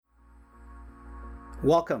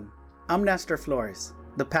Welcome. I'm Nestor Flores,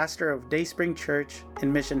 the pastor of Dayspring Church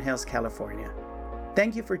in Mission Hills, California.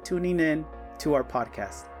 Thank you for tuning in to our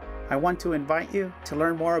podcast. I want to invite you to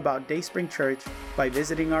learn more about Dayspring Church by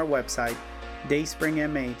visiting our website,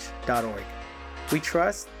 dayspringmh.org. We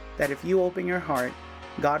trust that if you open your heart,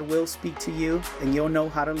 God will speak to you and you'll know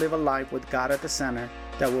how to live a life with God at the center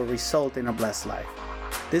that will result in a blessed life.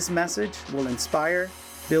 This message will inspire,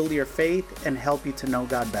 build your faith, and help you to know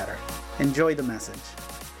God better. Enjoy the message.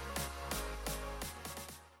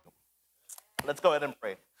 Let's go ahead and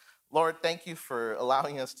pray. Lord, thank you for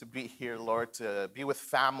allowing us to be here, Lord, to be with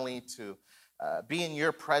family, to be in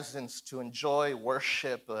your presence, to enjoy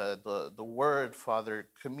worship, the word, Father,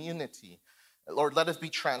 community. Lord, let us be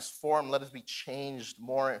transformed. Let us be changed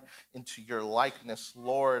more into your likeness,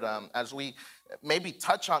 Lord. As we maybe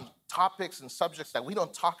touch on topics and subjects that we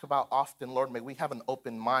don't talk about often, Lord, may we have an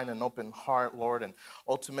open mind, an open heart, Lord. And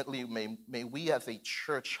ultimately, may we as a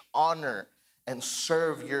church honor and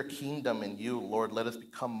serve your kingdom in you, Lord. Let us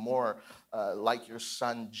become more like your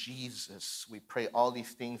son, Jesus. We pray all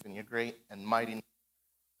these things in your great and mighty name.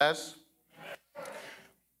 Yes.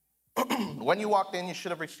 When you walked in, you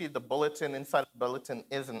should have received the bulletin. Inside the bulletin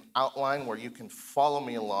is an outline where you can follow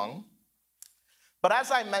me along. But as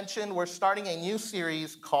I mentioned, we're starting a new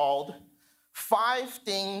series called 5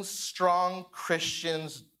 Things Strong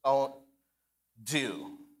Christians Don't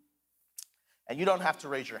Do. And you don't have to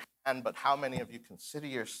raise your hand, but how many of you consider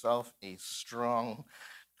yourself a strong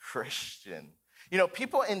Christian? You know,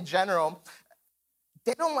 people in general,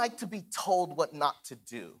 they don't like to be told what not to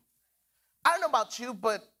do. I don't know about you,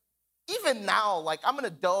 but even now, like, I'm an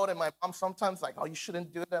adult, and my mom sometimes like, oh, you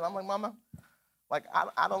shouldn't do that. I'm like, Mama, like,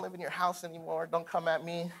 I don't live in your house anymore. Don't come at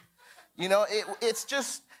me. You know,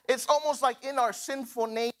 it's almost like in our sinful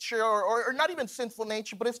nature, or not even sinful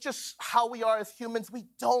nature, but it's just how we are as humans. We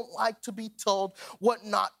don't like to be told what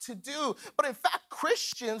not to do. But in fact,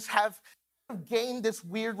 Christians have gained this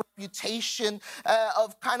weird reputation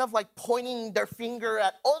of kind of like pointing their finger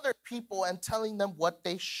at other people and telling them what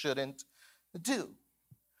they shouldn't do.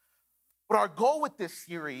 But our goal with this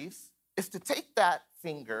series is to take that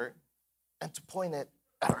finger and to point it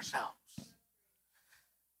at ourselves.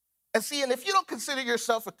 And see, and if you don't consider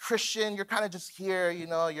yourself a Christian, you're kind of just here, you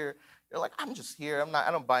know, you're like, I'm just here. I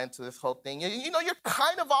don't buy into this whole thing. You know, you're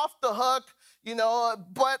kind of off the hook, you know,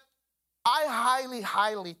 but I highly,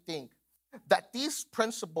 highly think that these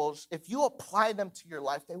principles, if you apply them to your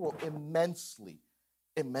life, they will immensely,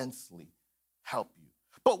 immensely help you.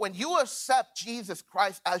 But when you accept Jesus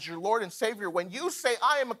Christ as your Lord and Savior, when you say,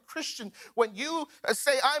 I am a Christian, when you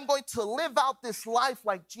say, I'm going to live out this life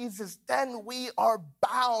like Jesus, then we are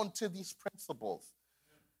bound to these principles.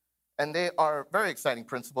 And they are very exciting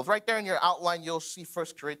principles. Right there in your outline, you'll see 1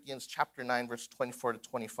 Corinthians chapter 9, verse 24 to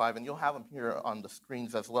 25, and you'll have them here on the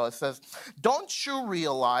screens as well. It says, don't you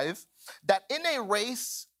realize that in a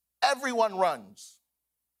race, everyone runs,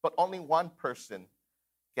 but only one person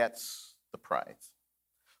gets the prize?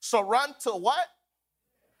 So run to what?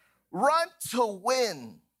 Run to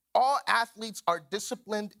win. All athletes are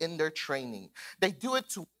disciplined in their training. They do it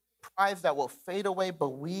to win a prize that will fade away,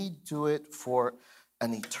 but we do it for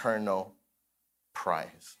an eternal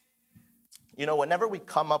prize. You know, whenever we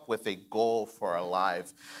come up with a goal for our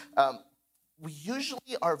lives, we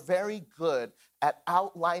usually are very good at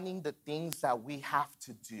outlining the things that we have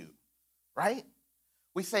to do, right?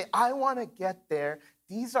 We say, I want to get there.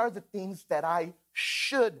 These are the things that I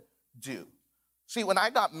should do. See, when I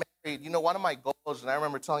got married, you know, one of my goals, and I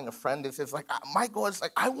remember telling a friend this, is like, my goal is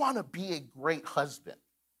like, I want to be a great husband.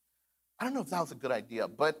 I don't know if that was a good idea,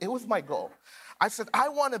 but it was my goal. I said, I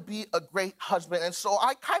want to be a great husband. And so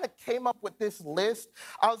I kind of came up with this list.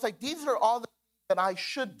 I was like, these are all the things that I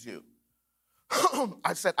should do.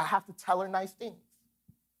 I said, I have to tell her nice things.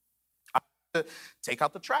 I have to take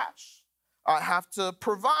out the trash. I have to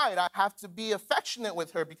provide. I have to be affectionate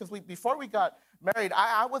with her, because before we got married,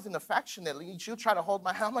 I wasn't affectionate. She would try to hold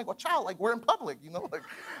my hand. I'm like, well, child, like, we're in public, you know? Like,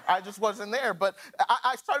 I just wasn't there. But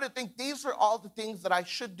I started to think these are all the things that I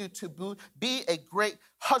should do to be a great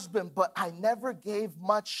husband. But I never gave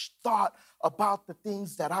much thought about the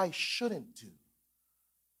things that I shouldn't do.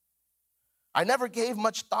 I never gave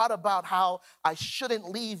much thought about how I shouldn't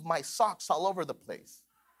leave my socks all over the place.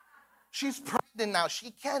 She's pregnant now.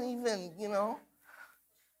 She can't even, you know.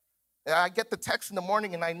 And I get the text in the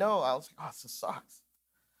morning and I know. I was like, oh, it's the socks.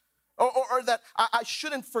 Or that I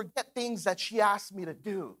shouldn't forget things that she asked me to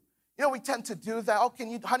do. You know, we tend to do that. Oh,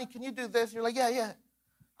 honey, can you do this? You're like, yeah,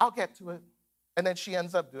 I'll get to it. And then she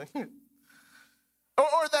ends up doing it.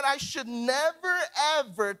 Or that I should never,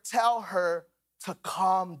 ever tell her to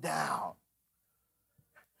calm down.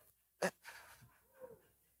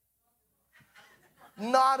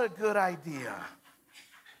 not a good idea.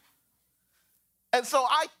 And so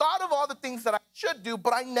I thought of all the things that I should do,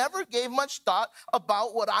 but I never gave much thought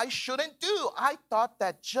about what I shouldn't do. I thought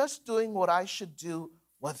that just doing what I should do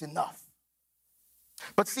was enough.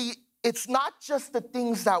 But see, it's not just the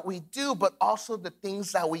things that we do, but also the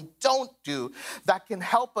things that we don't do that can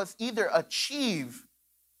help us either achieve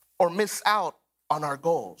or miss out on our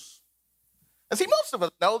goals. And see, most of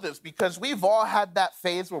us know this because we've all had that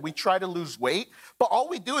phase where we try to lose weight, but all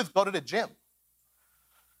we do is go to the gym.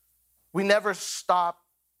 We never stop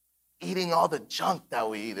eating all the junk that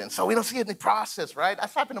we eat, and so we don't see any process, right?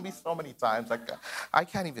 That's happened to me so many times. Like, I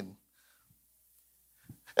can't even.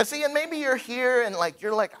 And see, and maybe you're here and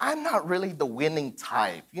you're like, I'm not really the winning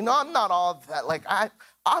type. You know, I'm not all that. Like,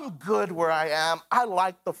 I'm good where I am. I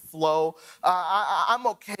like the flow. I'm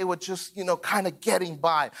okay with just, kind of getting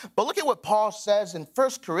by. But look at what Paul says in 1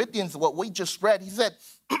 Corinthians, what we just read. He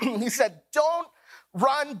said, don't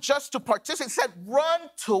run just to participate. He said, run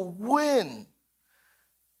to win.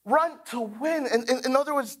 Run to win. And in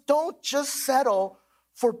other words, don't just settle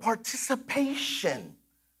for participation.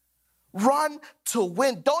 Run to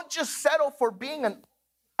win. Don't just settle for being an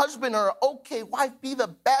husband or an okay wife. Be the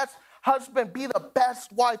best husband. Be the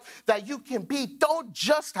best wife that you can be. Don't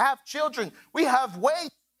just have children. We have way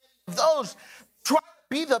of those. Try to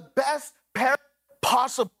be the best parent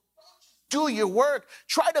possible. Do your work.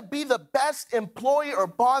 Try to be the best employee or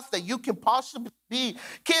boss that you can possibly be.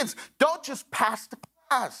 Kids, don't just pass the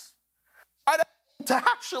class. Try to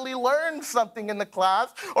actually learn something in the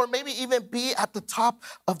class, or maybe even be at the top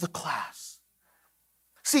of the class.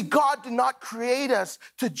 See, God did not create us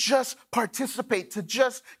to just participate, to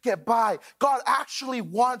just get by. God actually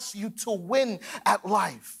wants you to win at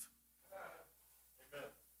life.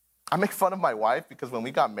 I make fun of my wife because when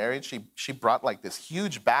we got married, she brought this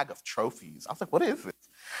huge bag of trophies. I was like, what is this?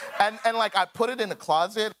 And I put it in the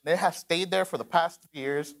closet, and it has stayed there for the past 3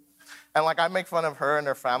 years. And I make fun of her and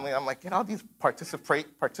her family. I'm like, get all these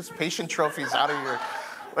participation trophies out of your,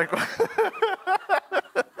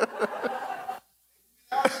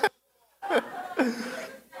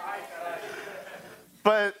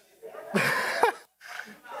 But,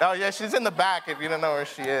 oh yeah, she's in the back if you don't know where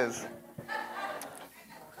she is.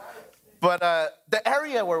 But the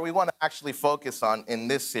area where we want to actually focus on in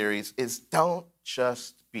this series is don't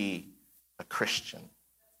just be a Christian.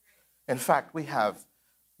 In fact, we have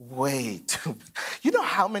way too. You know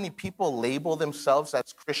how many people label themselves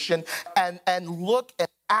as Christian and look and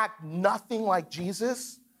act nothing like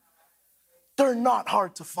Jesus? They're not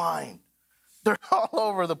hard to find. They're all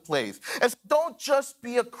over the place. And so don't just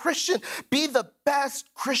be a Christian. Be the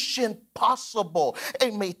best Christian possible.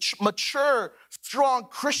 A mature, strong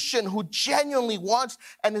Christian who genuinely wants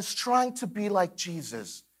and is trying to be like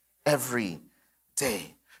Jesus every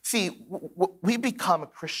day. See, we become a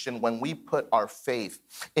Christian when we put our faith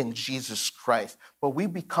in Jesus Christ, but we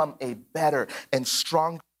become a better and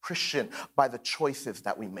stronger Christian by the choices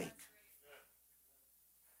that we make.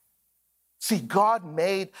 See, God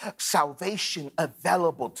made salvation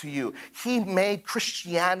available to you. He made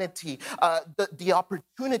Christianity the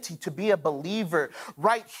opportunity to be a believer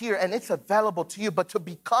right here, and it's available to you. But to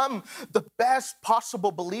become the best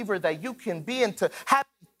possible believer that you can be and to have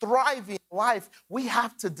a thriving life, we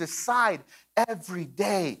have to decide every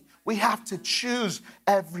day. We have to choose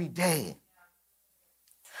every day.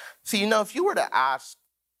 See, if you were to ask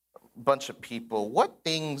a bunch of people, what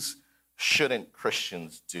things shouldn't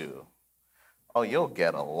Christians do? Oh, you'll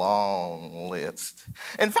get a long list.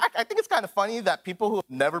 In fact, I think it's kind of funny that people who have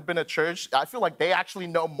never been to church, I feel like they actually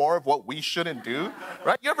know more of what we shouldn't do,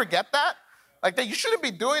 right? You ever get that? That you shouldn't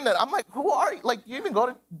be doing that. I'm like, who are you? You even go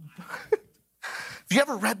to... Have you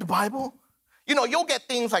ever read the Bible? You'll get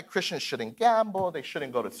things like Christians shouldn't gamble, they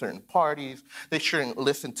shouldn't go to certain parties, they shouldn't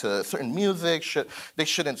listen to certain music, they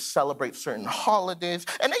shouldn't celebrate certain holidays,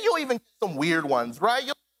 and then you'll even get some weird ones, right?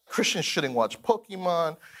 Christians shouldn't watch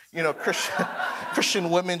Pokemon, Christian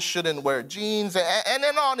women shouldn't wear jeans, and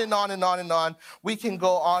then on and on and on and on. We can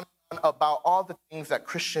go on about all the things that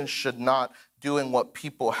Christians should not do and what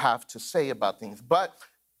people have to say about things. But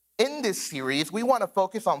in this series, we want to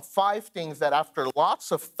focus on 5 things that after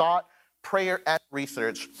lots of thought, prayer, and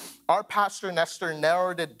research, our pastor Nestor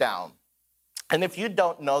narrowed it down. And if you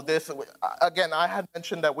don't know this, again, I had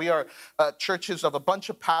mentioned that we are churches of a bunch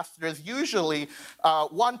of pastors. Usually,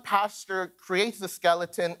 one pastor creates the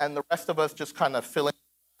skeleton, and the rest of us just kind of fill in.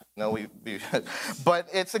 But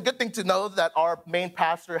it's a good thing to know that our main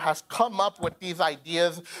pastor has come up with these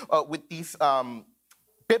ideas, with these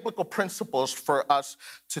biblical principles for us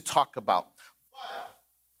to talk about.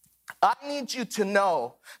 I need you to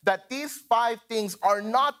know that these 5 things are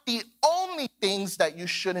not the only things that you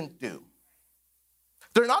shouldn't do.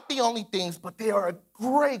 They're not the only things, but they are a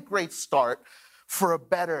great, great start for a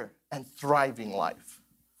better and thriving life.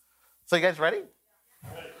 So you guys ready?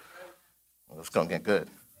 Well, it's going to get good.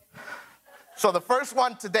 So the first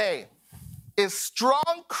one today is strong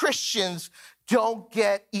Christians don't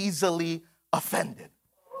get easily offended.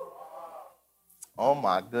 Oh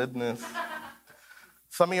my goodness.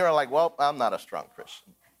 Some of you are like, well, I'm not a strong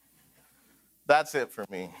Christian. That's it for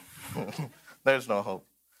me. There's no hope.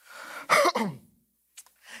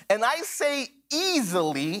 And I say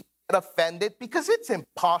easily get offended because it's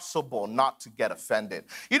impossible not to get offended.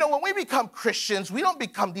 You know, when we become Christians, we don't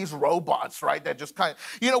become these robots, right? That just kind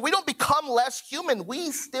of, we don't become less human.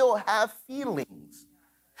 We still have feelings.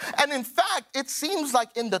 And in fact, it seems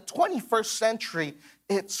like in the 21st century,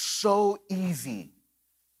 it's so easy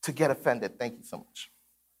to get offended. Thank you so much.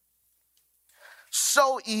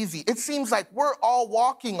 So easy. It seems like we're all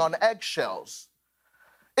walking on eggshells.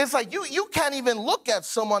 It's like you can't even look at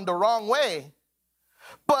someone the wrong way.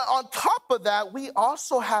 But on top of that, we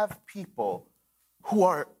also have people who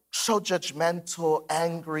are so judgmental,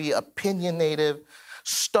 angry, opinionated,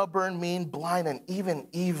 stubborn, mean, blind, and even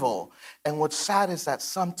evil. And what's sad is that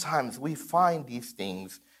sometimes we find these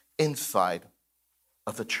things inside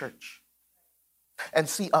of the church. And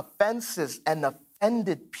see, offenses and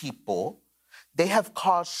offended people, they have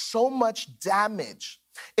caused so much damage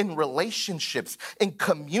in relationships, in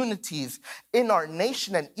communities, in our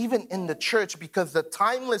nation, and even in the church, because the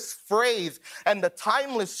timeless phrase and the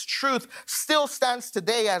timeless truth still stands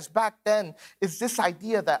today as back then, is this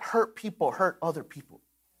idea that hurt people hurt other people.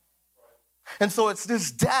 And so it's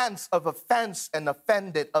this dance of offense and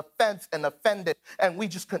offended, and we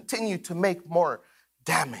just continue to make more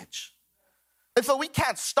damage. And so we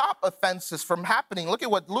can't stop offenses from happening. Look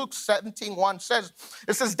at what Luke 17:1 says.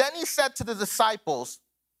 It says, then he said to the disciples,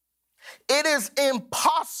 it is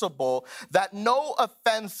impossible that no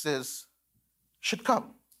offenses should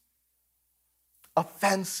come.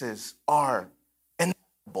 Offenses are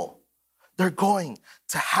inevitable. They're going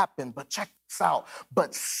to happen, but check this out.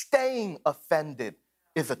 But staying offended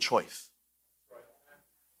is a choice.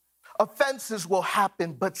 Offenses will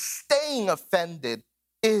happen, but staying offended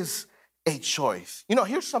is a choice. You know,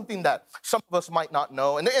 here's something that some of us might not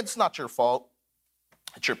know, and it's not your fault.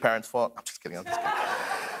 It's your parents' fault. I'm just kidding.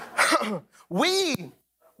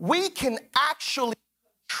 We can actually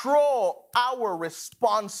control our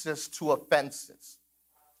responses to offenses.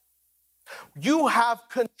 You have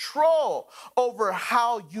control over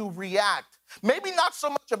how you react. Maybe not so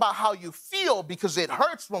much about how you feel, because it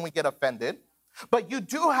hurts when we get offended, but you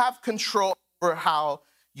do have control over how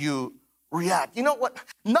you react. You know what?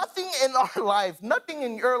 Nothing in our life, nothing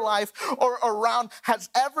in your life or around has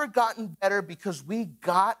ever gotten better because we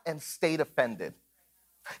got and stayed offended.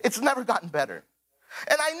 It's never gotten better.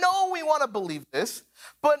 And I know we want to believe this,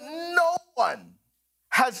 but no one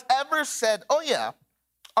has ever said, oh yeah,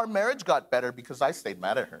 our marriage got better because I stayed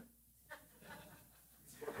mad at her.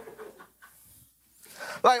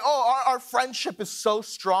 Like, oh, our friendship is so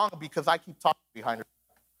strong because I keep talking behind her.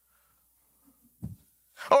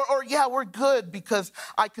 Or yeah, we're good because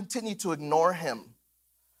I continue to ignore him.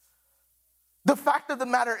 The fact of the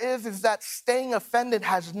matter is that staying offended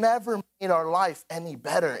has never made our life any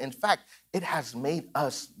better. In fact, it has made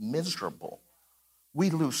us miserable.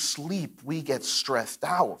 We lose sleep, we get stressed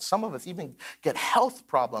out. Some of us even get health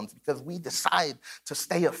problems because we decide to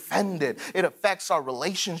stay offended. It affects our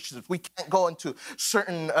relationships. We can't go into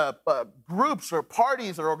certain groups or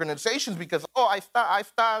parties or organizations because, oh, ahí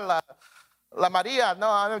está La Maria. No,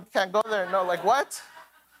 I can't go there. No, like what?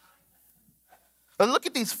 But look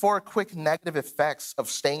at these 4 quick negative effects of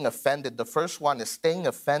staying offended. The first one is staying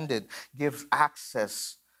offended gives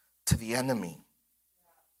access to the enemy.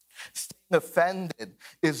 Staying offended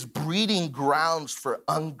is breeding grounds for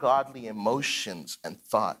ungodly emotions and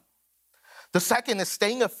thought. The second is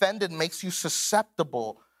staying offended makes you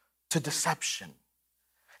susceptible to deception.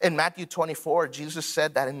 In Matthew 24, Jesus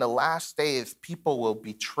said that in the last days, people will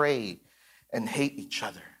betray and hate each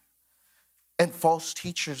other. And false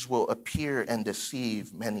teachers will appear and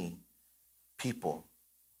deceive many people.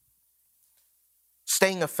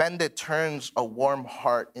 Staying offended turns a warm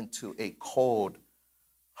heart into a cold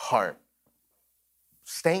heart.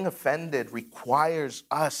 Staying offended requires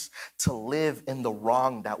us to live in the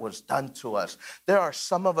wrong that was done to us. There are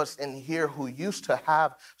some of us in here who used to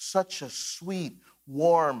have such a sweet,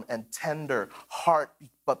 warm, and tender heart,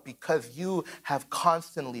 but because you have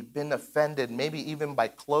constantly been offended, maybe even by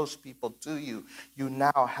close people to you, you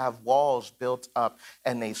now have walls built up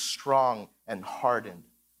and a strong and hardened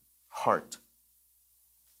heart.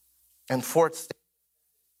 And fourth,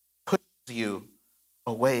 pushes you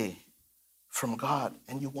away from God,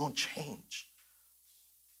 and you won't change.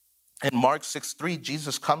 In Mark 6:3,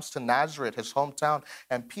 Jesus comes to Nazareth, his hometown,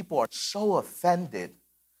 and people are so offended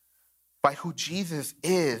by who Jesus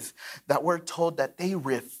is that we're told that they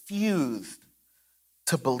refused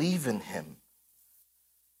to believe in him.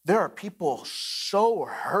 There are people so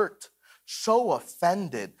hurt, so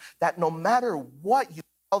offended, that no matter what you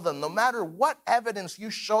tell them, no matter what evidence you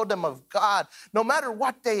show them of God, no matter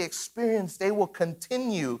what they experience, they will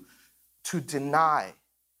continue to deny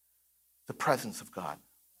the presence of God.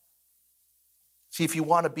 See, if you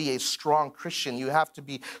want to be a strong Christian, you have to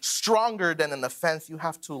be stronger than an offense. You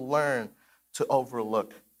have to learn to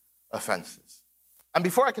overlook offenses. And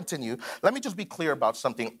before I continue, let me just be clear about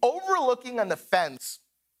something. Overlooking an offense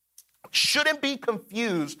shouldn't be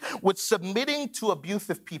confused with submitting to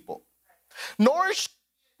abusive people, nor should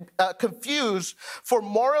confused for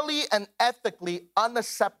morally and ethically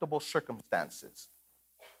unacceptable circumstances.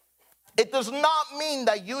 It does not mean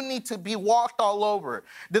that you need to be walked all over.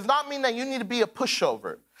 It does not mean that you need to be a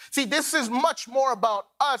pushover. See, this is much more about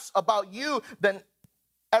us, about you, than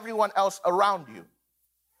everyone else around you.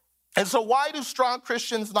 And so why do strong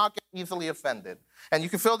Christians not get easily offended? And you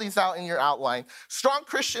can fill these out in your outline. Strong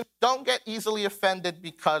Christians don't get easily offended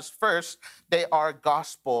because, first, they are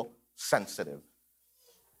gospel sensitive.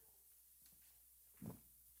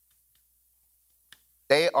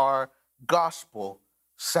 They are gospel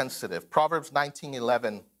sensitive. Proverbs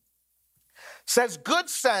 19:11 says, good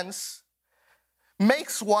sense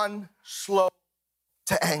makes one slow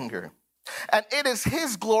to anger, and it is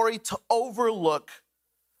his glory to overlook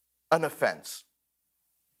an offense.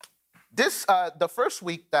 This, the first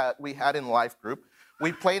week that we had in life group,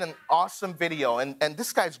 we played an awesome video, and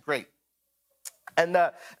this guy's great. And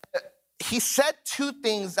he said two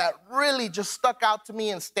things that really just stuck out to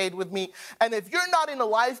me and stayed with me. And if you're not in a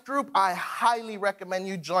life group, I highly recommend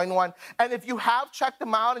you join one. And if you have checked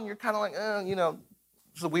them out and you're kind of like,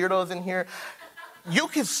 there's the weirdos in here, you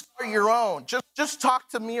can start your own. Just talk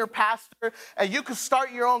to me or pastor, and you can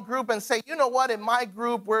start your own group and say, you know what, in my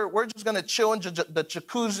group, we're just going to chill in the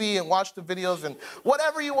jacuzzi and watch the videos and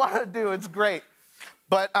whatever you want to do, it's great.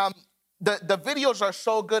 But the videos are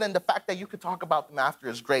so good, and the fact that you could talk about them after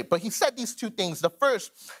is great. But he said these two things. The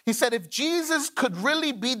first, he said, if Jesus could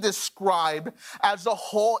really be described as a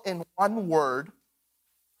whole in one word,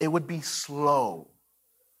 it would be slow.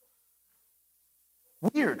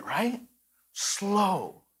 Weird, right?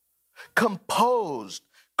 Slow, composed,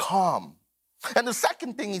 calm. And the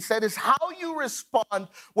second thing he said is how you respond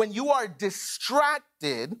when you are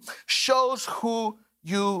distracted shows who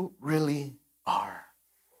you really are.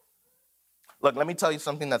 Look, let me tell you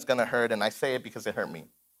something that's going to hurt, and I say it because it hurt me.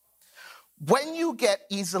 When you get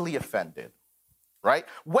easily offended, right?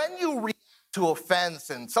 When you react to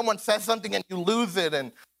offense and someone says something and you lose it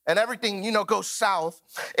and everything, goes south,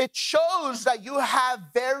 it shows that you have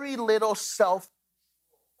very little self,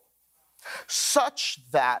 such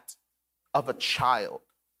that of a child.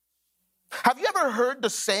 Have you ever heard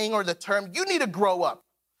the saying or the term, you need to grow up,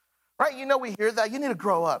 right? We hear that, you need to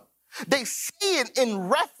grow up. They say it in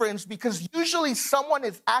reference because usually someone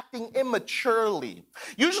is acting immaturely,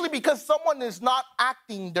 usually because someone is not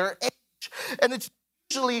acting their age, and it's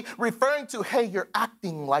usually referring to, hey, you're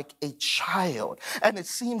acting like a child. And it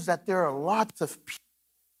seems that there are lots of people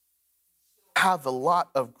who have a lot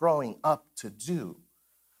of growing up to do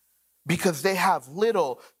because they have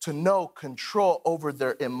little to no control over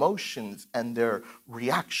their emotions and their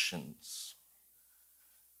reactions.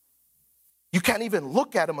 You can't even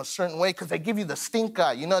look at them a certain way because they give you the stink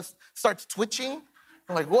eye. It starts twitching.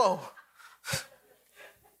 You're like, whoa.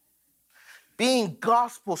 Being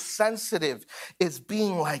gospel sensitive is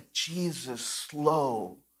being like Jesus,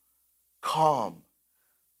 slow, calm,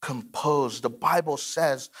 composed. The Bible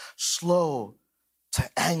says slow to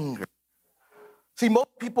anger. See, most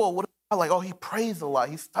people would be like, oh, he prays a lot,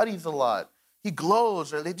 he studies a lot, he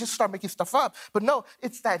glows, or they just start making stuff up. But no,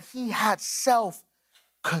 it's that he had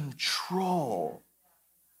self-control.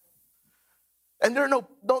 And there's no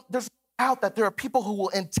doubt that there are people who will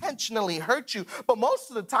intentionally hurt you, but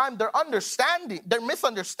most of the time they're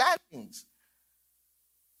misunderstandings.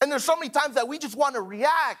 And there's so many times that we just want to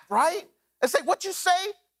react, right? And say, what you say,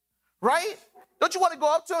 right? Don't you want to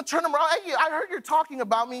go up to him, turn him around? Hey, I heard you're talking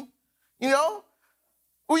about me,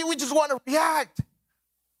 We just want to react.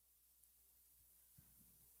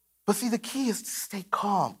 But see, the key is to stay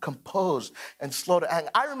calm, composed, and slow to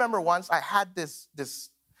anger. I remember once I had this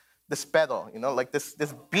pedo, like this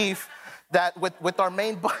beef that with our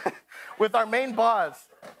main boss.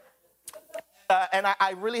 and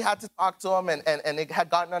I really had to talk to him, and it had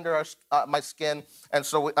gotten under my skin. And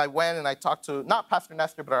so I went and I talked to, not Pastor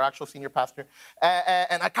Nestor, but our actual senior pastor.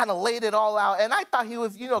 And I kind of laid it all out. And I thought he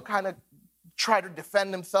was, kind of try to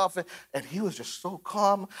defend himself. And he was just so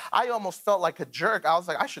calm. I almost felt like a jerk. I was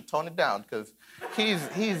like, I should tone it down because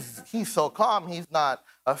he's so calm. He's not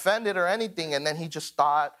offended or anything. And then he just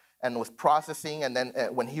thought and was processing. And then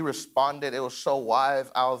when he responded, it was so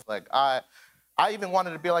wise. I was like, I even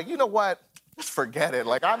wanted to be like, you know what? Just forget it.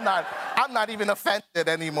 Like, I'm not even offended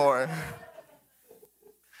anymore.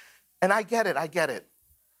 And I get it.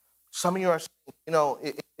 Some of you are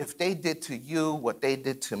saying, if they did to you what they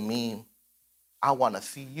did to me, I want to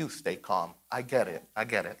see you stay calm. I get it.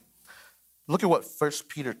 Look at what 1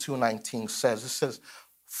 Peter 2:19 says. It says,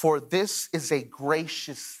 for this is a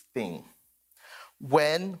gracious thing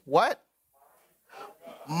when, what?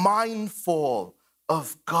 Mindful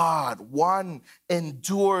of God, one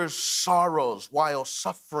endures sorrows while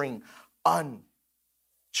suffering unjustly.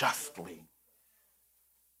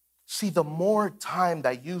 See, the more time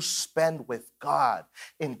that you spend with God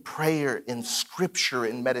in prayer, in scripture,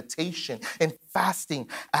 in meditation, in fasting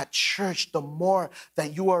at church, the more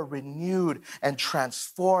that you are renewed and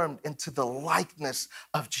transformed into the likeness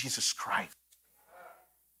of Jesus Christ.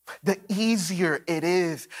 The easier it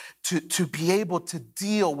is to be able to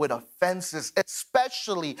deal with offenses,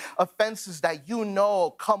 especially offenses that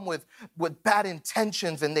come with bad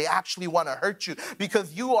intentions and they actually want to hurt you,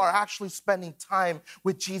 because you are actually spending time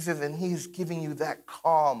with Jesus and he's giving you that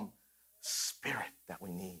calm spirit that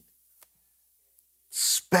we need.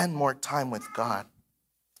 Spend more time with God.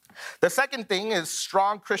 The second thing is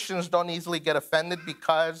strong Christians don't easily get offended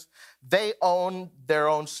because they own their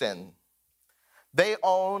own sin. They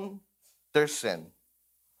own their sin.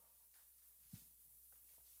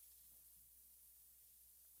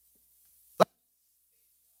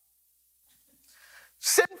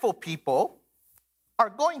 Sinful people are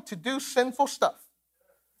going to do sinful stuff.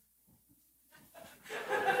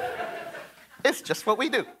 It's just what we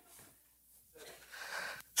do.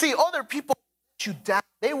 See, other people let you down.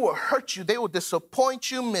 They will hurt you. They will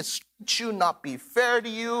disappoint you, mistreat you, not be fair to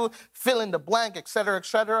you, fill in the blank, etc.,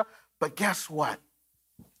 etc. But guess what?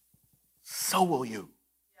 So will you.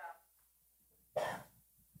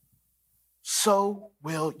 So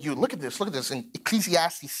will you. Look at this in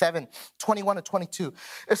Ecclesiastes 7:21-22.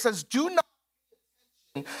 It says, do not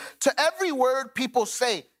listen to every word people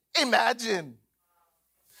say. Imagine.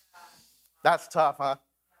 That's tough, huh?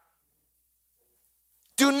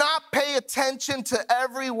 Do not pay attention to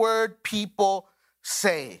every word people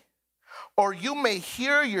say, or you may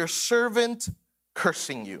hear your servant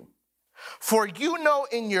cursing you. For you know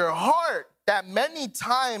in your heart that many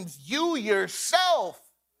times you yourself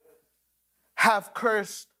have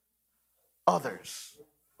cursed others.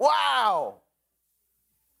 Wow.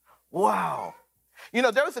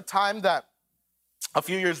 There was a time that a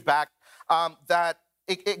few years back that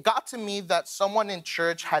it got to me that someone in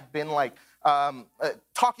church had been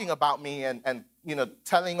talking about me and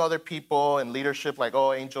telling other people in leadership, like,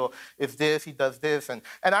 oh, Angel is this, he does this. And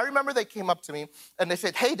I remember they came up to me and they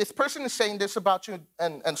said, hey, this person is saying this about you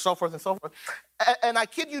and so forth and so forth. And I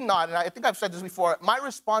kid you not, and I think I've said this before, my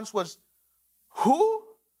response was, who?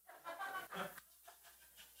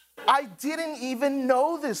 I didn't even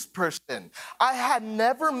know this person. I had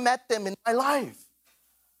never met them in my life.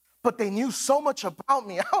 But they knew so much about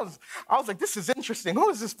me. I was like, this is interesting. Who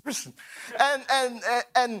is this person?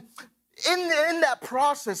 And in that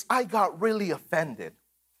process, I got really offended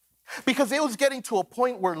because it was getting to a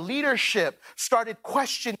point where leadership started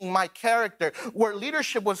questioning my character, where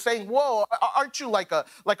leadership was saying, whoa, aren't you like a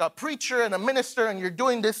preacher and a minister and you're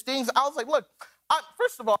doing these things? I was like, look,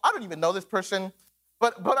 first of all, I don't even know this person,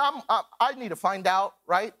 but I need to find out,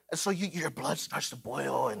 right? And so your blood starts to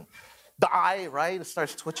boil and the eye, right? It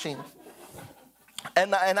starts twitching.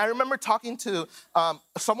 And I remember talking to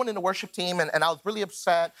someone in the worship team, and I was really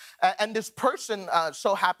upset. And this person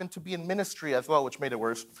so happened to be in ministry as well, which made it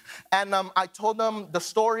worse. And I told them the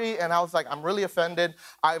story, and I was like, I'm really offended.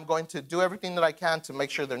 I'm going to do everything that I can to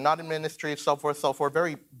make sure they're not in ministry, so forth, so forth.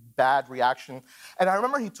 Very bad reaction. And I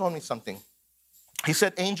remember he told me something. He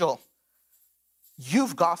said, Angel,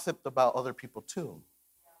 you've gossiped about other people too.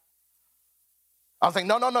 I was like,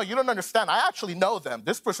 no, you don't understand. I actually know them.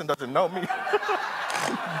 This person doesn't know me.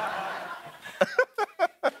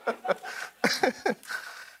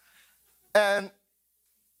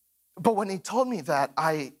 But when he told me that,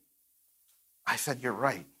 I said, you're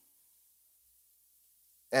right.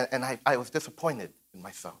 And I was disappointed in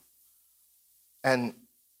myself. And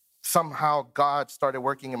somehow God started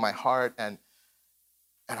working in my heart, and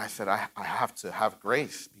I said, I have to have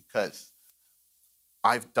grace because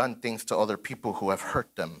I've done things to other people who have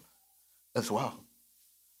hurt them as well.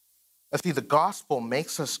 And see, the gospel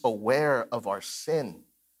makes us aware of our sin,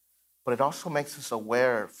 but it also makes us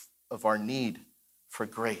aware of our need for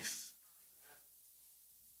grace.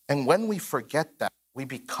 And when we forget that, we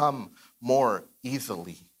become more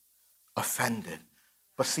easily offended.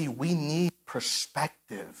 But see, we need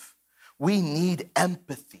perspective. We need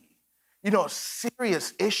empathy. You know, a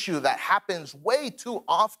serious issue that happens way too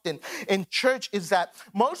often in church is that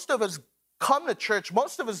most of us come to church,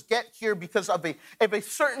 most of us get here because of a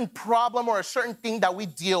certain problem or a certain thing that we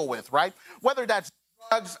deal with, right? Whether that's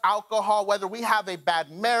drugs, alcohol, whether we have a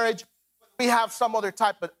bad marriage, we have some other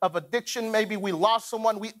type of addiction, maybe we lost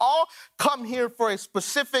someone. We all come here for a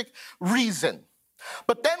specific reason.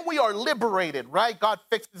 But then we are liberated, right? God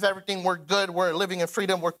fixes everything. We're good. We're living in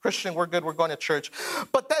freedom. We're Christian. We're good. We're going to church.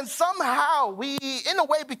 But then somehow we, in a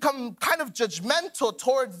way, become kind of judgmental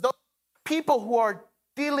towards those people who are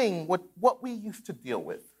dealing with what we used to deal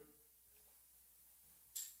with.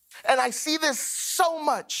 And I see this so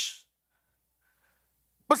much.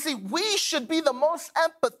 But see, we should be the most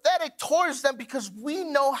empathetic towards them because we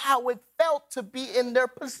know how it felt to be in their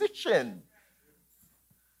position.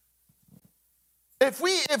 If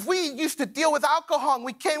we used to deal with alcohol and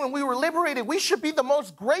we came and we were liberated, we should be the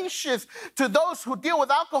most gracious to those who deal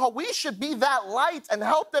with alcohol. We should be that light and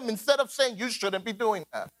help them instead of saying, you shouldn't be doing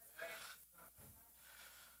that.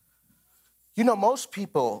 You know, most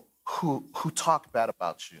people who talk bad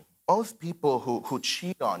about you, most people who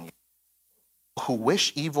cheat on you, who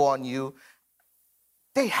wish evil on you,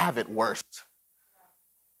 they have it worse.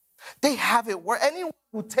 They have it where anyone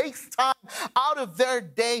who takes time out of their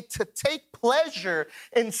day to take pleasure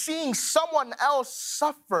in seeing someone else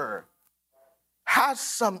suffer has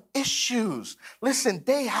some issues. Listen,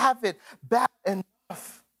 they have it bad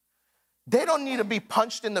enough. They don't need to be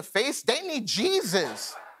punched in the face. They need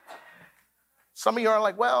Jesus. Some of you are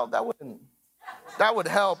like, well, that would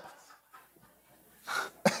help.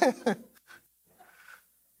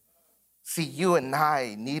 See, you and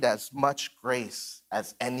I need as much grace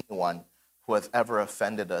as anyone who has ever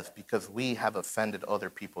offended us because we have offended other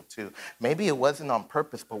people too. Maybe it wasn't on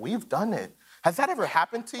purpose, but we've done it. Has that ever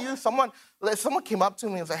happened to you? Someone came up to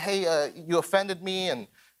me and was like, hey, you offended me and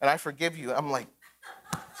I forgive you. I'm like,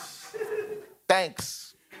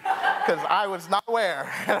 thanks, because I was not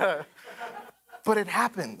aware. But it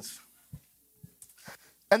happens.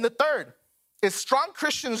 And the third is strong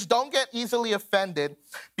Christians don't get easily offended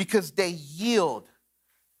because they yield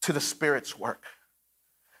to the Spirit's work.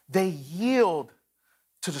 They yield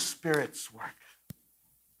to the Spirit's work.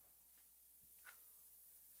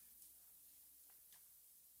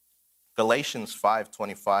 Galatians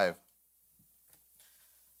 5:25.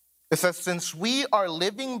 It says, since we are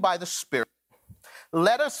living by the Spirit,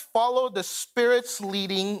 let us follow the Spirit's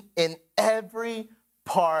leading in every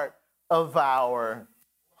part of our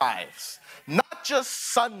lives. Not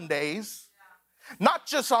just Sundays, not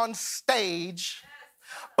just on stage,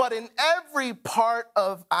 but in every part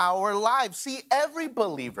of our lives. See, every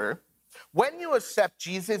believer, when you accept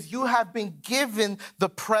Jesus, you have been given the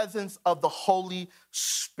presence of the Holy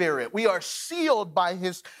Spirit. We are sealed by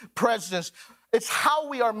his presence. It's how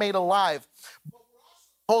we are made alive.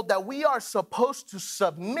 Told that we are supposed to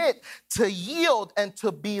submit, to yield, and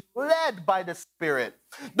to be led by the Spirit.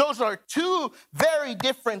 Those are two very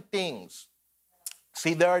different things.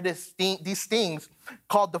 See, there are these things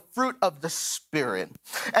called the fruit of the Spirit.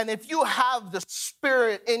 And if you have the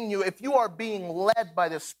Spirit in you, if you are being led by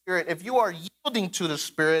the Spirit, if you are yielding to the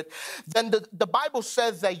Spirit, then the Bible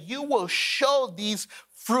says that you will show these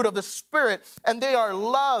fruit of the Spirit, and they are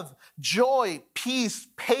love, joy, peace,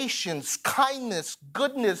 patience, kindness,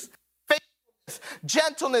 goodness, faithfulness,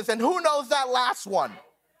 gentleness, and who knows that last one?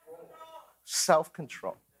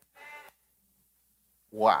 Self-control.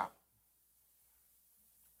 Wow.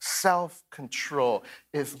 Self-control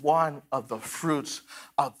is one of the fruits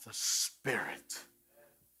of the Spirit.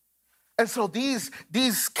 And so these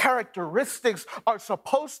characteristics are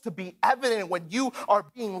supposed to be evident when you are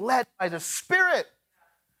being led by the Spirit.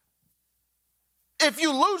 If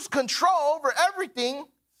you lose control over everything,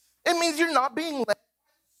 it means you're not being led.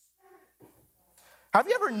 Have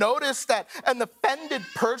you ever noticed that an offended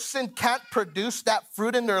person can't produce that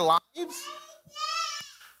fruit in their lives?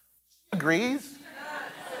 Agrees?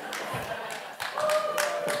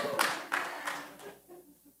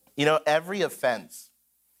 You know, every offense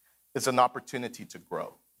is an opportunity to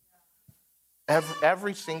grow.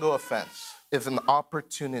 Every single offense is an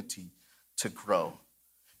opportunity to grow.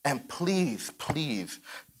 And please, please,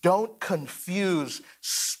 don't confuse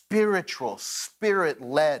spiritual,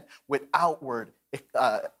 Spirit-led with outward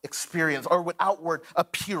experience or with outward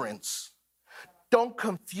appearance. Don't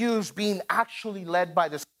confuse being actually led by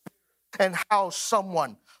the Spirit and how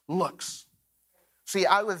someone looks. See,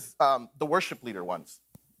 I was the worship leader once.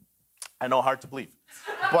 I know, hard to believe.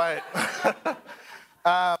 But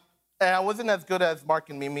and I wasn't as good as Mark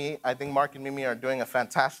and Mimi. I think Mark and Mimi are doing a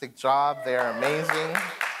fantastic job. They're amazing.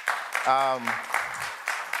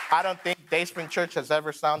 I don't think Dayspring Church has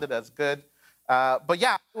ever sounded as good. But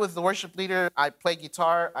yeah, I was the worship leader. I play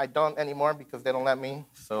guitar. I don't anymore because they don't let me.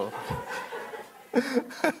 So,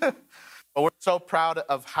 but we're so proud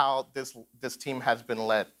of how this team has been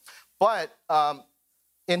led. But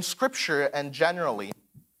in Scripture and generally,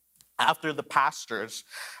 after the pastors,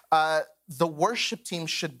 the worship team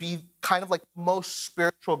should be kind of like the most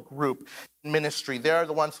spiritual group in ministry. They are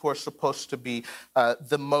the ones who are supposed to be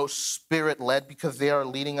the most Spirit-led because they are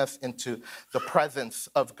leading us into the presence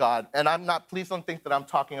of God. And please don't think that I'm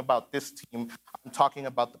talking about this team. I'm talking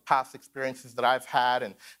about the past experiences that I've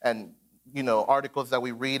had and you know, articles that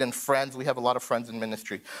we read and friends. We have a lot of friends in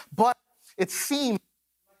ministry. But it seems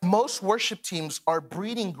most worship teams are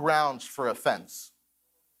breeding grounds for offense,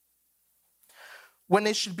 when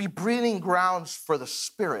they should be breeding grounds for the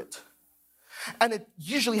Spirit. And it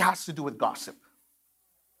usually has to do with gossip.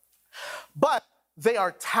 But they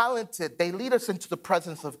are talented. They lead us into the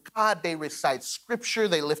presence of God. They recite Scripture.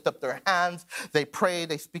 They lift up their hands. They pray.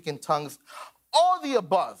 They speak in tongues. All the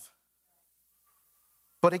above.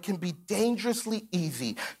 But it can be dangerously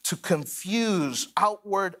easy to confuse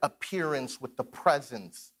outward appearance with the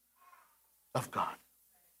presence of God.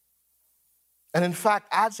 And in fact,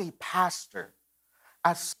 as a pastor,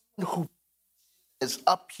 as someone who is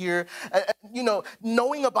up here, you know,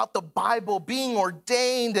 knowing about the Bible, being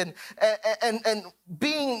ordained and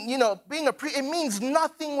being, you know, being a priest, it means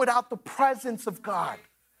nothing without the presence of God.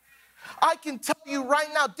 I can tell you right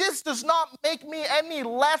now, this does not make me any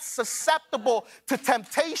less susceptible to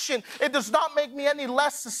temptation. It does not make me any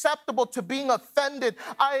less susceptible to being offended.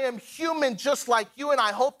 I am human just like you, and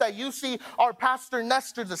I hope that you see our Pastor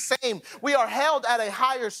Nestor the same. We are held at a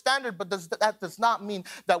higher standard, but that does not mean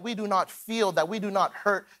that we do not feel, that we do not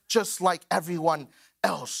hurt just like everyone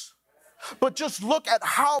else. But just look at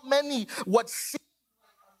how many what seem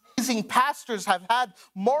amazing pastors have had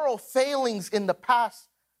moral failings in the past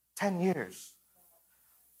 10 years.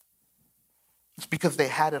 It's because they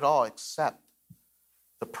had it all except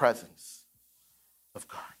the presence of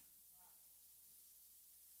God.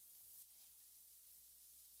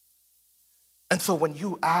 And so when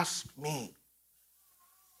you ask me,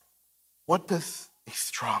 what does a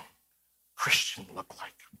strong Christian look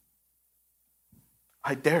like?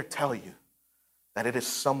 I dare tell you that it is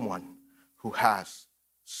someone who has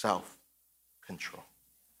self-control.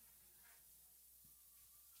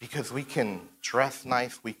 Because we can dress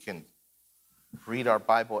nice, we can read our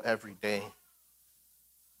Bible every day.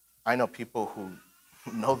 I know people who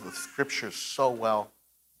know the Scriptures so well,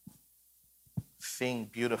 sing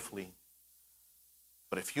beautifully.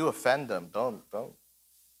 But if you offend them, don't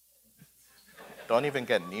even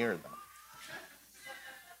get near them.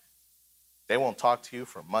 They won't talk to you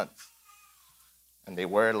for months, and they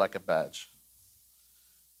wear it like a badge.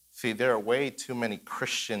 See, there are way too many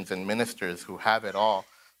Christians and ministers who have it all,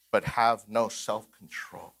 but have no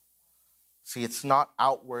self-control. See, it's not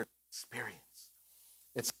outward experience.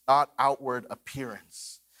 It's not outward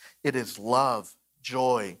appearance. It is love,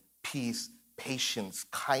 joy, peace, patience,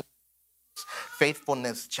 kindness,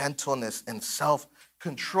 faithfulness, gentleness, and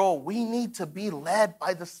self-control. We need to be led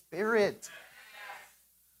by the Spirit.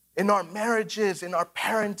 In our marriages, in our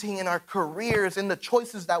parenting, in our careers, in the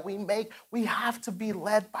choices that we make, we have to be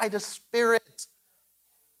led by the Spirit.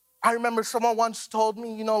 I remember someone once told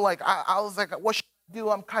me, you know, like, I was like, what should I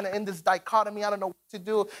do? I'm kind of in this dichotomy. I don't know what to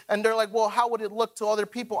do. And they're like, well, how would it look to other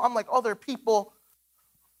people? I'm like, other people?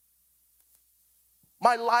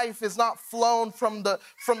 My life is not flown from the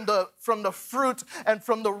fruit and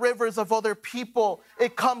from the rivers of other people.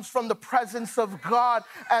 It comes from the presence of God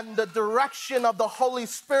and the direction of the Holy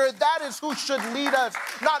Spirit. That is who should lead us,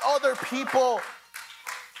 not other people.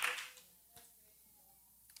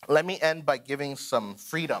 Let me end by giving some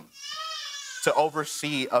freedom to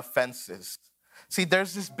oversee offenses. See,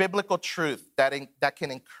 there's this biblical truth that can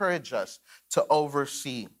encourage us to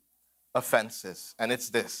oversee offenses, and it's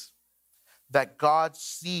this: that God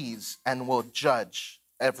sees and will judge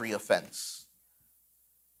every offense.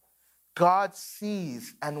 God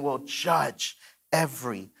sees and will judge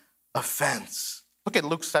every offense. Look at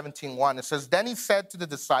Luke 17:1. It says, then he said to the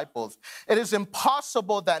disciples, it is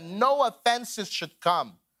impossible that no offenses should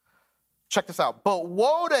come. Check this out. But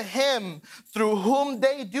woe to him through whom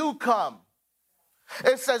they do come.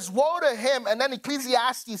 It says, woe to him. And then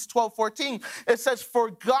Ecclesiastes 12:14, it says,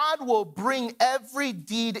 for God will bring every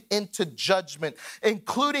deed into judgment,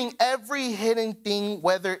 including every hidden thing,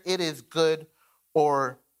 whether it is good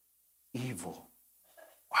or evil.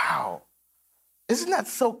 Wow. Isn't that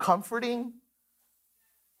so comforting?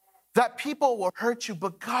 That people will hurt you,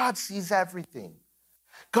 but God sees everything.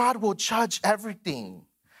 God will judge everything.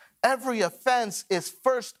 Every offense is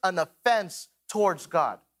first an offense towards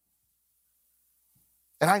God.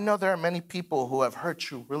 And I know there are many people who have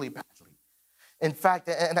hurt you really badly. In fact,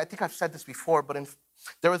 and I think I've said this before, but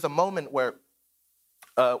there was a moment where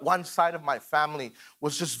one side of my family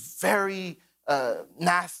was just very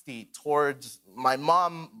nasty towards my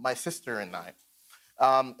mom, my sister, and I.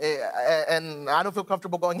 And I don't feel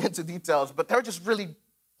comfortable going into details, but they're just really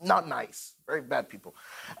not nice, very bad people.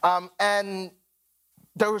 And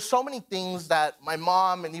there were so many things that my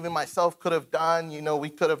mom and even myself could have done. You know, we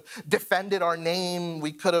could have defended our name.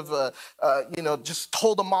 We could have, just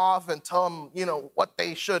told them off and tell them, what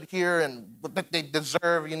they should hear and what they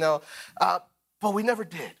deserve, but we never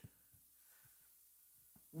did.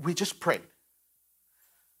 We just prayed.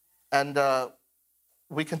 And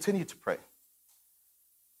we continue to pray.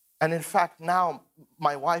 And in fact, now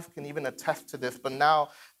my wife can even attest to this, but now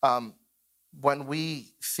when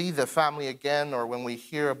we see the family again or when we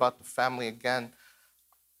hear about the family again,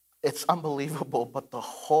 it's unbelievable, but the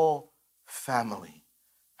whole family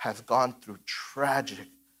has gone through tragic,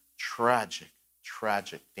 tragic,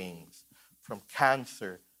 tragic things. From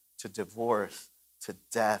cancer to divorce to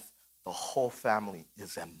death, the whole family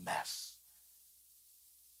is a mess.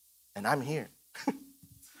 And I'm here.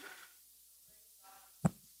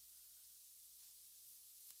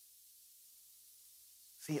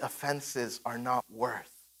 See, offenses are not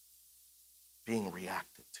worth being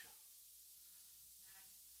reacted to.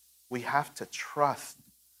 We have to trust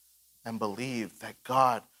and believe that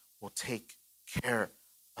God will take care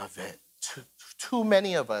of it. Too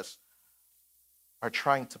many of us are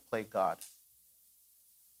trying to play God.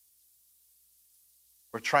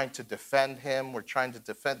 We're trying to defend him.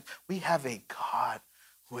 We have a God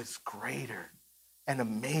who is greater and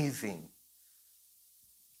amazing.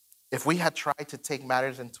 If we had tried to take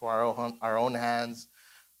matters into our own hands,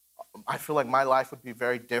 I feel like my life would be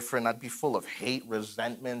very different. I'd be full of hate,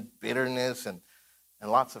 resentment, bitterness, and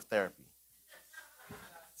lots of therapy.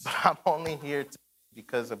 But I'm only here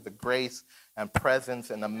because of the grace and presence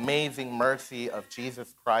and amazing mercy of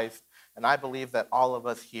Jesus Christ. And I believe that all of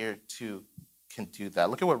us here too can do that.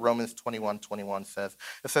 Look at what Romans 21:21 says.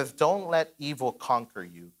 It says, don't let evil conquer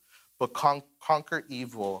you, but conquer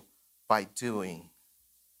evil by doing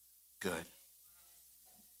good.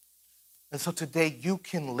 And so today you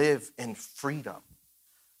can live in freedom.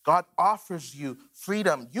 God offers you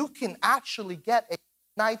freedom. You can actually get a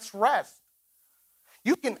night's rest.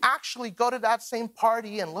 You can actually go to that same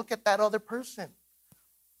party and look at that other person.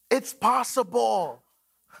 It's possible.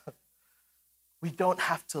 We don't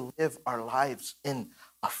have to live our lives in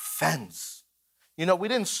offense. We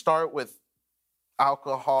didn't start with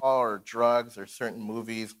alcohol or drugs or certain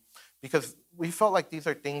movies because we felt like these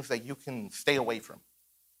are things that you can stay away from.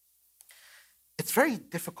 It's very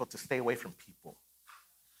difficult to stay away from people.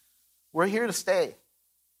 We're here to stay.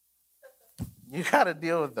 You got to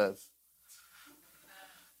deal with us.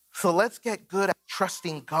 So let's get good at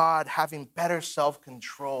trusting God, having better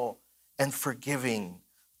self-control, and forgiving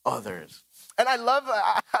others. And I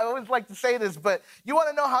always like to say this, but you want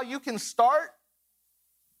to know how you can start?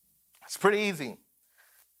 It's pretty easy.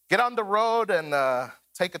 Get on the road and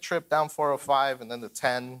take a trip down 405 and then the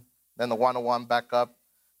 10, then the 101 back up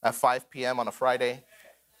at 5 p.m. on a Friday.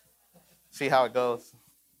 See how it goes.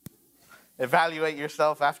 Evaluate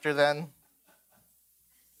yourself after then.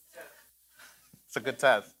 It's a good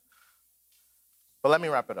test. But let me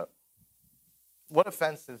wrap it up. What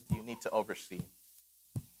offenses do you need to oversee?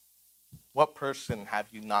 What person have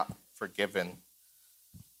you not forgiven?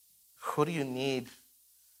 Who do you need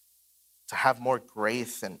to have more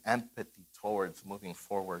grace and empathy towards moving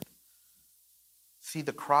forward? See,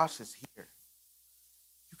 the cross is here.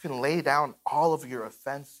 You can lay down all of your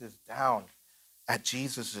offenses down at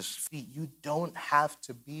Jesus' feet. You don't have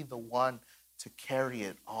to be the one to carry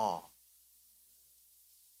it all.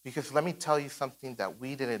 Because let me tell you something that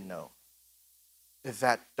we didn't know, is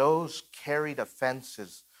that those carried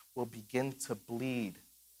offenses will begin to bleed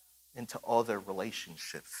into other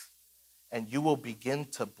relationships. And you will begin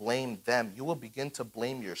to blame them. You will begin to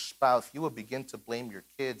blame your spouse. You will begin to blame your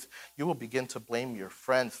kids. You will begin to blame your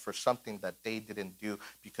friends for something that they didn't do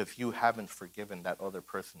because you haven't forgiven that other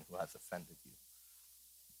person who has offended you.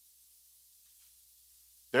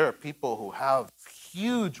 There are people who have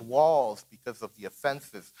huge walls because of the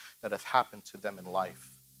offenses that have happened to them in life.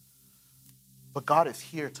 But God is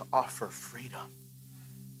here to offer freedom.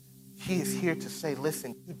 He is here to say,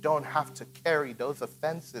 listen, you don't have to carry those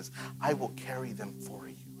offenses. I will carry them for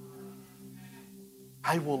you.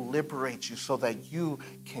 I will liberate you so that you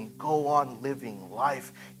can go on living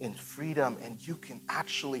life in freedom and you can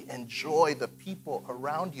actually enjoy the people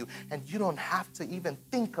around you. And you don't have to even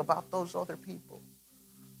think about those other people.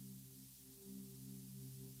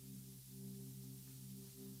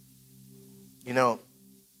 You know,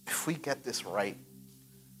 if we get this right,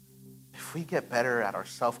 if we get better at our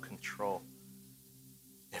self-control,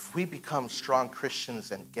 if we become strong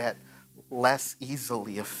Christians and get less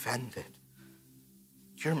easily offended,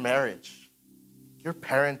 your marriage, your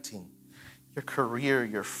parenting, your career,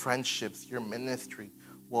 your friendships, your ministry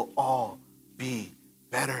will all be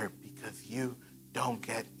better because you don't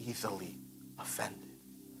get easily offended.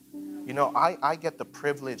 You know, I get the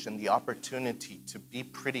privilege and the opportunity to be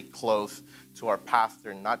pretty close to our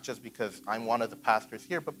pastor, not just because I'm one of the pastors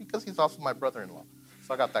here, but because he's also my brother-in-law.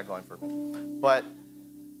 So I got that going for me. But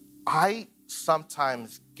I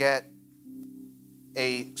sometimes get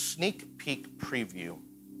a sneak peek preview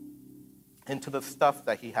into the stuff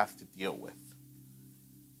that he has to deal with,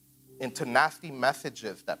 into nasty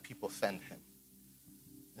messages that people send him,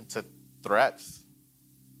 into threats.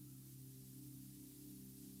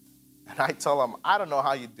 And I tell him, I don't know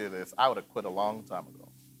how you do this. I would have quit a long time ago.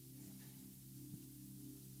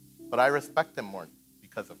 But I respect him more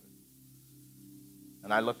because of it.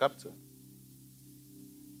 And I look up to him.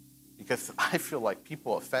 Because I feel like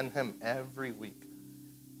people offend him every week.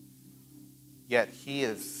 Yet he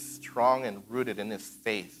is strong and rooted in his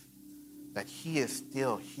faith that he is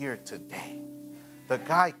still here today. The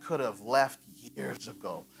guy could have left years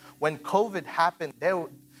ago. When COVID happened,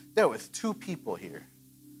 there was 2 people here.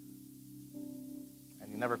 And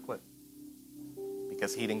he never quit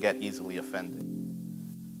because he didn't get easily offended.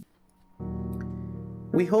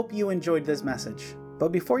 We hope you enjoyed this message.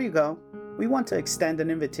 But before you go, we want to extend an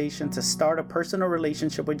invitation to start a personal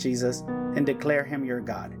relationship with Jesus and declare him your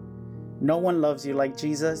God. No one loves you like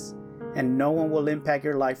Jesus, and no one will impact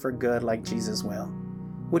your life for good like Jesus will.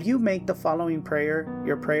 Would you make the following prayer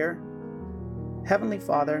your prayer? Heavenly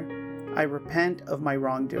Father, I repent of my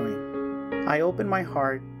wrongdoing. I open my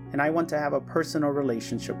heart and I want to have a personal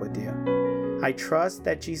relationship with you. I trust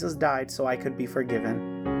that Jesus died so I could be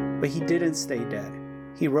forgiven, but he didn't stay dead.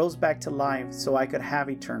 He rose back to life so I could have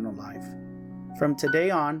eternal life. From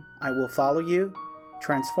today on, I will follow you,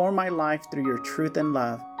 transform my life through your truth and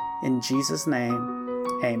love. In Jesus' name,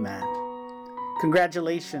 amen.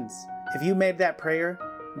 Congratulations. If you made that prayer,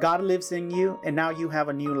 God lives in you and now you have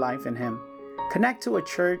a new life in him. Connect to a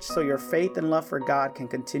church so your faith and love for God can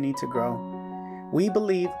continue to grow. We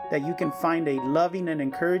believe that you can find a loving and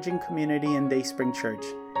encouraging community in Dayspring Church.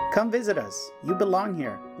 Come visit us. You belong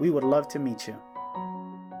here. We would love to meet you.